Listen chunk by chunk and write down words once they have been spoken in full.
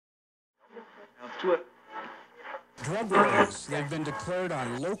Drug wars, they've been declared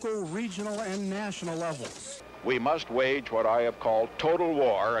on local, regional, and national levels. We must wage what I have called total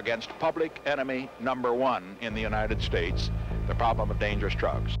war against public enemy number one in the United States, the problem of dangerous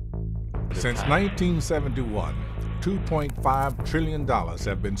drugs. Since 1971, $2.5 trillion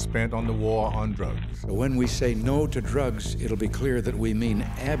have been spent on the war on drugs. When we say no to drugs, it'll be clear that we mean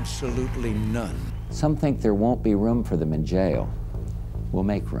absolutely none. Some think there won't be room for them in jail. We'll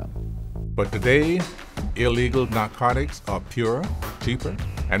make room. But today, illegal narcotics are purer, cheaper,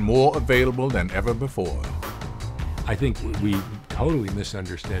 and more available than ever before. I think we totally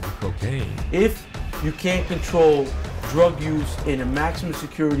misunderstand cocaine. If you can't control drug use in a maximum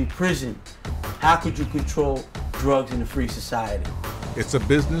security prison, how could you control drugs in a free society? It's a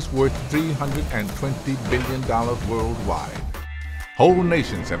business worth $320 billion worldwide. Whole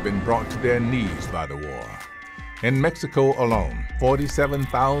nations have been brought to their knees by the war. In Mexico alone,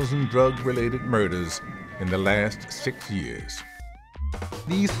 47,000 drug-related murders in the last 6 years.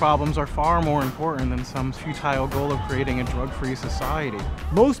 These problems are far more important than some futile goal of creating a drug-free society.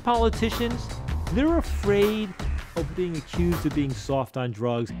 Most politicians, they're afraid of being accused of being soft on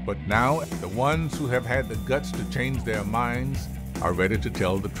drugs. But now, the ones who have had the guts to change their minds are ready to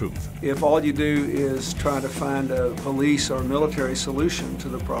tell the truth. If all you do is try to find a police or military solution to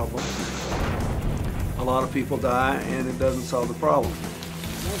the problem, a lot of people die and it doesn't solve the problem.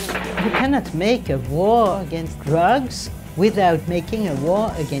 You cannot make a war against drugs without making a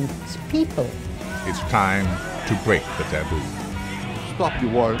war against people. It's time to break the taboo. Stop the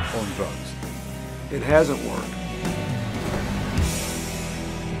war on drugs. It hasn't worked.